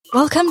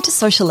Welcome to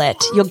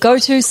Socialette, your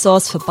go-to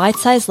source for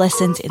bite-sized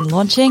lessons in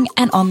launching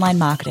and online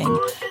marketing.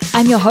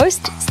 I'm your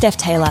host, Steph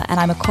Taylor, and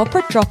I'm a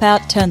corporate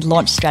dropout turned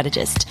launch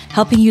strategist,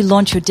 helping you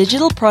launch your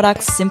digital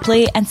products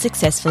simply and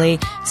successfully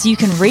so you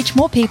can reach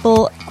more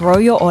people, grow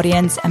your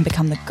audience, and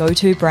become the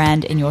go-to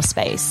brand in your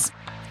space.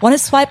 Want to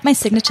swipe my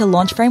signature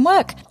launch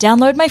framework?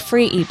 Download my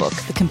free ebook,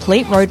 The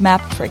Complete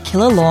Roadmap for a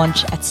Killer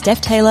Launch at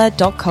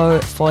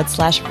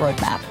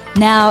stephtaylor.co/roadmap.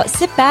 Now,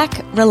 sit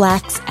back,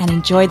 relax, and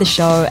enjoy the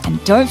show.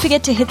 And don't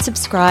forget to hit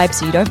subscribe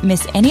so you don't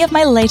miss any of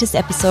my latest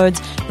episodes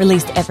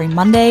released every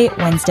Monday,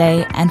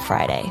 Wednesday, and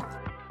Friday.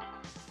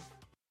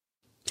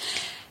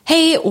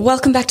 Hey,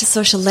 welcome back to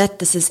Socialette.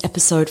 This is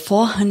episode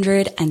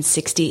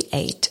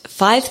 468.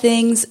 5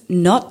 things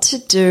not to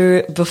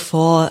do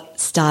before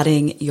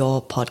starting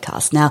your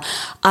podcast. Now,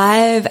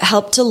 I've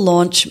helped to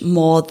launch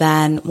more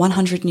than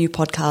 100 new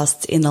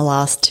podcasts in the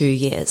last 2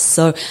 years.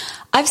 So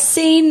I've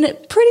seen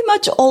pretty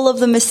much all of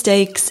the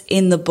mistakes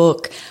in the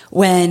book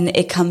when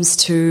it comes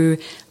to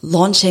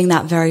launching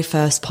that very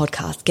first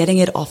podcast, getting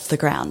it off the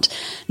ground.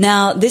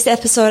 Now, this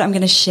episode, I'm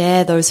going to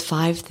share those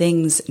 5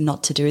 things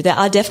not to do. There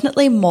are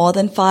definitely more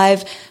than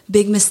 5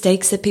 big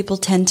mistakes that people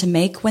tend to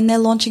make when they're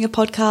launching a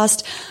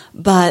podcast,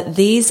 but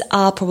these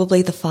are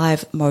probably the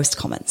 5 most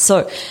common.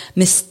 So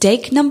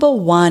mistake number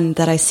 1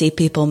 that I see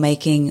people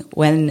making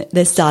when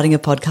they're starting a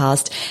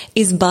podcast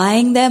is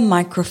buying their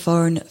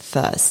microphone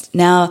first.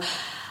 Now,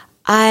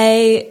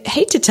 I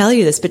hate to tell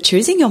you this, but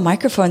choosing your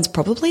microphone is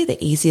probably the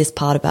easiest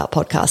part about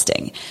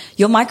podcasting.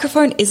 Your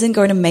microphone isn't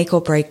going to make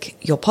or break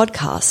your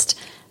podcast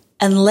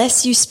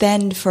unless you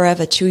spend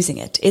forever choosing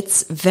it.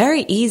 It's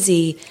very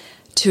easy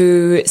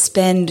to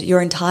spend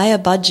your entire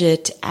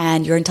budget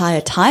and your entire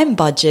time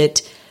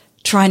budget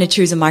trying to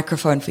choose a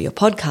microphone for your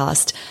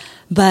podcast.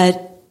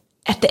 But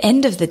at the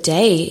end of the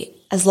day,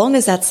 as long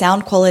as that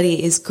sound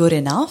quality is good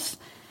enough,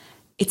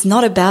 it's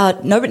not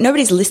about,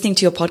 nobody's listening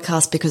to your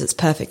podcast because it's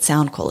perfect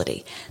sound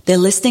quality. They're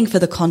listening for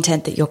the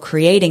content that you're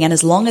creating. And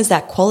as long as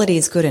that quality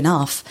is good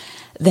enough,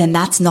 then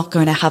that's not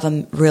going to have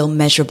a real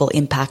measurable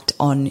impact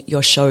on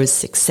your show's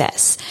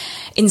success.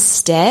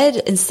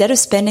 Instead of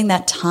spending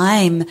that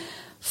time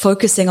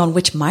focusing on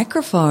which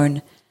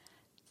microphone,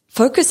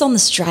 focus on the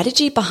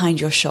strategy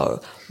behind your show.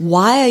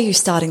 Why are you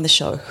starting the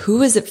show?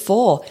 Who is it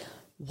for?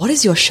 What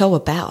is your show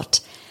about?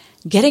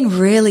 Getting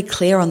really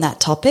clear on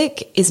that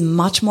topic is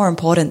much more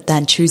important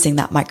than choosing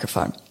that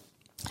microphone.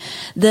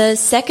 The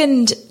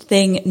second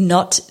thing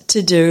not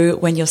to do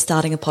when you're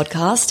starting a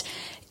podcast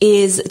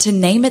is to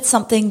name it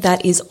something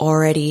that is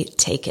already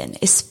taken,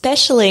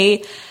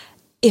 especially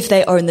if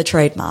they own the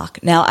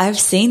trademark. Now, I've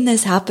seen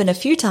this happen a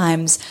few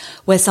times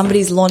where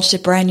somebody's launched a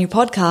brand new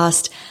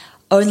podcast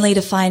only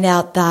to find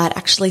out that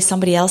actually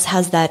somebody else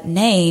has that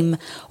name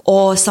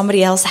or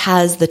somebody else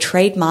has the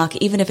trademark,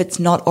 even if it's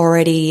not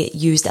already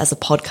used as a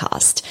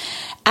podcast.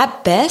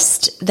 At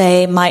best,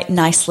 they might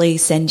nicely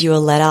send you a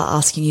letter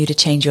asking you to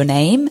change your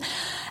name.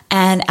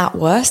 And at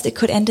worst, it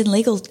could end in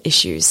legal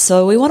issues.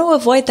 So we want to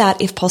avoid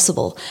that if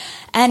possible.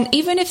 And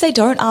even if they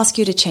don't ask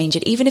you to change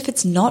it, even if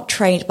it's not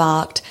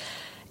trademarked,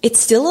 it's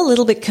still a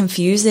little bit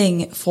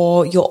confusing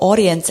for your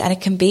audience, and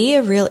it can be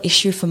a real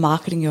issue for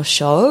marketing your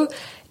show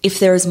if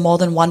there is more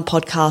than one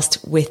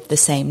podcast with the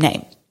same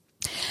name.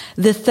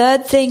 The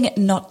third thing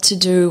not to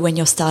do when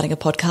you're starting a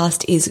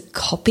podcast is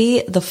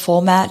copy the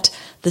format,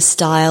 the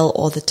style,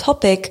 or the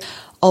topic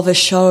of a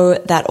show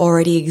that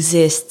already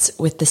exists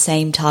with the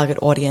same target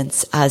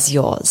audience as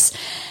yours.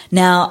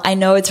 Now, I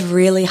know it's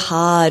really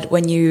hard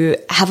when you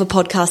have a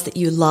podcast that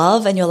you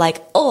love and you're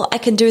like, oh, I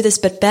can do this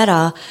but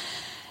better.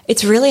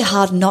 It's really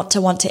hard not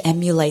to want to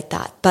emulate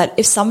that. But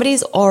if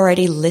somebody's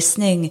already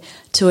listening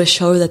to a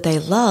show that they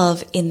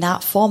love in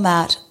that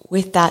format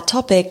with that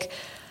topic,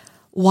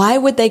 why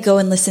would they go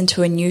and listen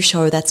to a new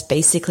show that's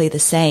basically the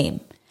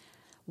same?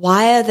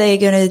 Why are they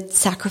going to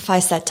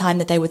sacrifice that time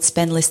that they would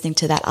spend listening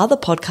to that other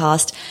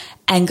podcast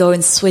and go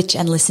and switch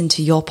and listen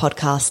to your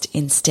podcast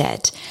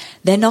instead?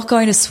 They're not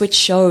going to switch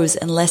shows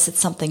unless it's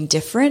something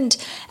different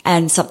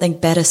and something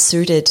better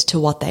suited to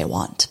what they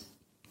want.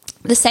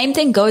 The same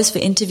thing goes for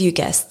interview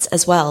guests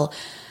as well.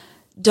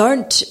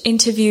 Don't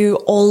interview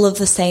all of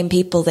the same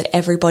people that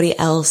everybody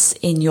else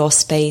in your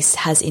space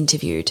has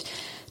interviewed.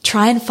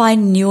 Try and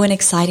find new and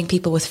exciting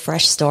people with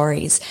fresh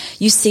stories.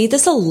 You see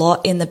this a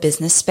lot in the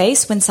business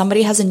space. When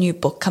somebody has a new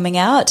book coming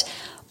out,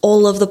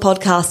 all of the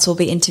podcasts will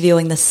be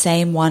interviewing the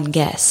same one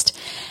guest.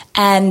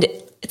 And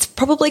it's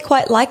probably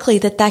quite likely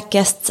that that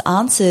guest's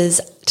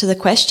answers to the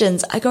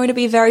questions are going to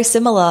be very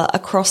similar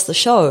across the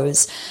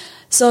shows.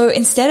 So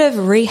instead of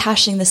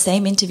rehashing the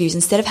same interviews,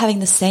 instead of having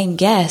the same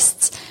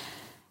guests,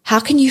 how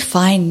can you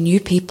find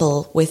new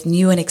people with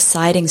new and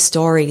exciting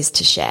stories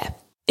to share?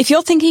 If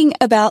you're thinking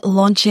about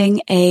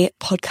launching a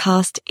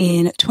podcast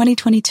in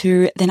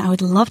 2022, then I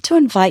would love to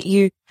invite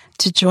you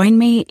to join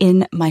me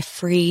in my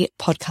free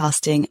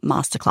podcasting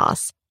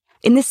masterclass.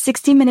 In this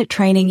 60-minute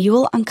training, you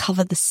will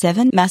uncover the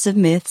 7 massive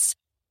myths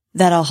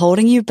that are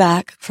holding you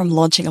back from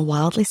launching a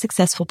wildly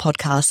successful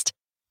podcast.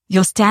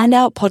 Your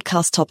standout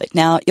podcast topic.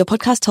 Now, your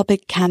podcast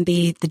topic can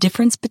be the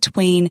difference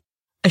between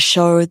a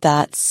show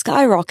that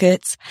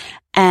skyrockets,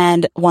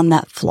 and one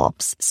that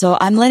flops. So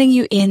I'm letting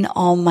you in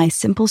on my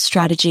simple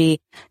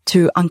strategy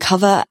to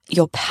uncover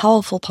your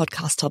powerful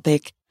podcast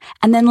topic.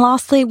 And then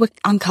lastly, we're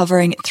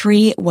uncovering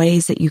 3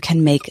 ways that you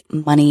can make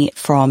money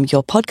from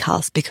your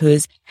podcast,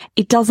 because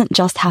it doesn't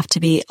just have to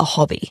be a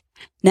hobby.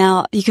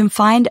 Now, you can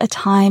find a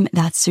time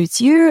that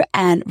suits you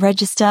and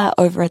register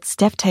over at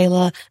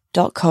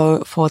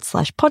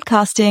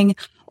stephtaylor.co/podcasting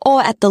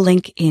or at the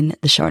link in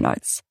the show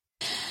notes.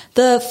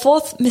 The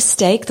 4th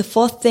mistake, the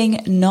 4th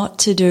thing not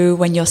to do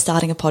when you're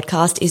starting a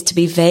podcast is to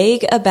be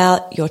vague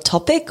about your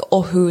topic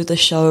or who the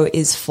show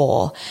is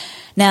for.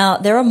 Now,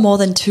 there are more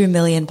than 2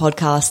 million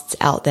podcasts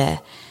out there.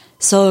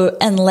 So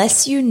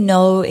unless you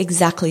know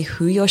exactly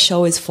who your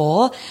show is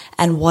for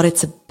and what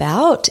it's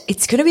about,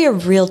 it's going to be a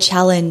real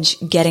challenge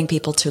getting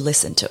people to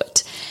listen to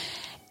it.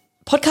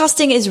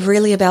 Podcasting is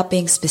really about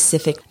being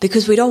specific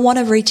because we don't want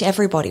to reach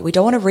everybody. We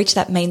don't want to reach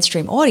that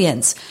mainstream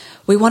audience.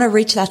 We want to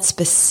reach that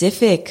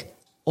specific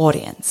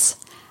audience.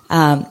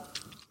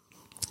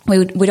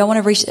 We don't want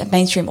to reach that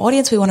mainstream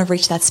audience. We want to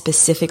reach that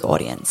specific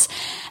audience.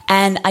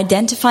 And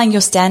identifying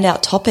your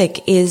standout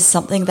topic is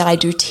something that I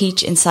do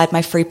teach inside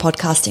my free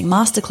podcasting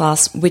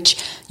masterclass, which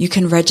you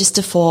can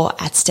register for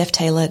at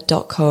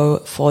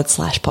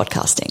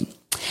stephtaylor.co/podcasting.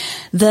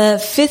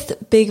 The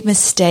 5th big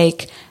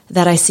mistake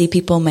that I see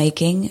people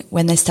making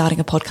when they're starting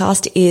a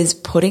podcast is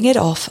putting it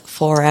off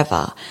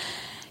forever.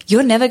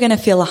 You're never going to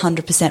feel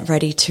 100%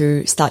 ready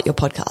to start your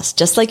podcast,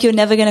 just like you're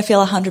never going to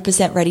feel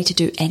 100% ready to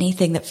do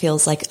anything that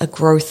feels like a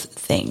growth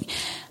thing.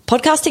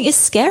 Podcasting is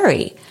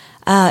scary,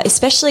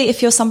 especially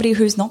if you're somebody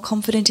who's not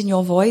confident in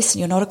your voice and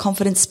you're not a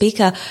confident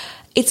speaker.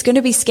 It's going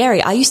to be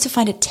scary. I used to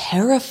find it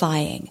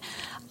terrifying.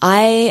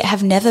 I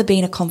have never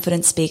been a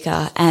confident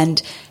speaker,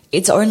 and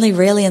it's only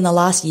really in the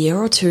last year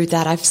or 2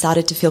 that I've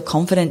started to feel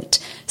confident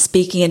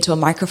speaking into a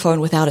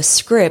microphone without a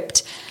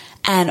script.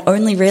 And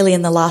only really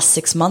in the last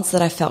 6 months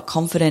that I felt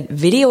confident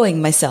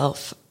videoing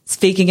myself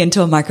speaking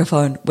into a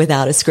microphone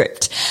without a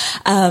script.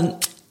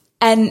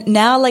 And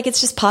now it's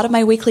just part of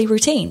my weekly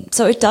routine.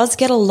 So it does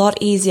get a lot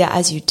easier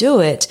as you do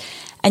it,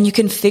 and you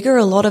can figure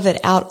a lot of it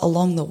out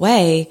along the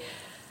way,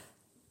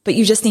 but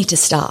you just need to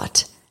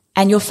start.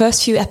 And your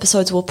first few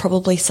episodes will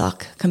probably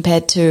suck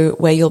compared to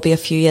where you'll be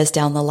a few years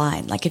down the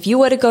line. If you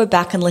were to go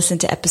back and listen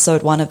to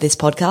episode 1 of this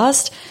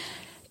podcast,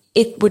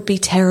 it would be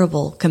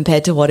terrible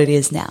compared to what it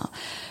is now.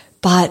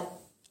 But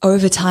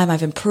over time,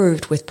 I've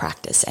improved with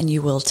practice, and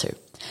you will too.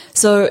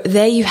 So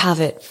there you have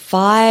it.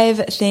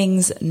 5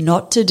 things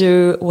not to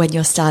do when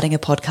you're starting a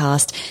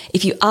podcast.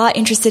 If you are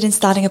interested in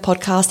starting a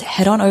podcast,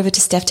 head on over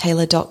to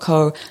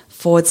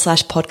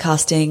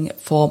stephtaylor.co/podcasting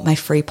for my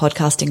free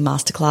podcasting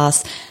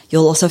masterclass.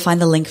 You'll also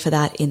find the link for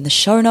that in the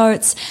show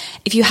notes.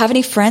 If you have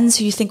any friends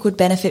who you think would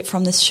benefit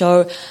from this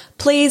show,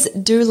 please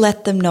do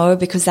let them know,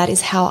 because that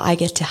is how I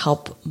get to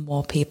help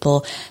more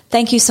people.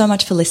 Thank you so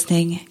much for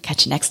listening.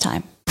 Catch you next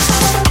time.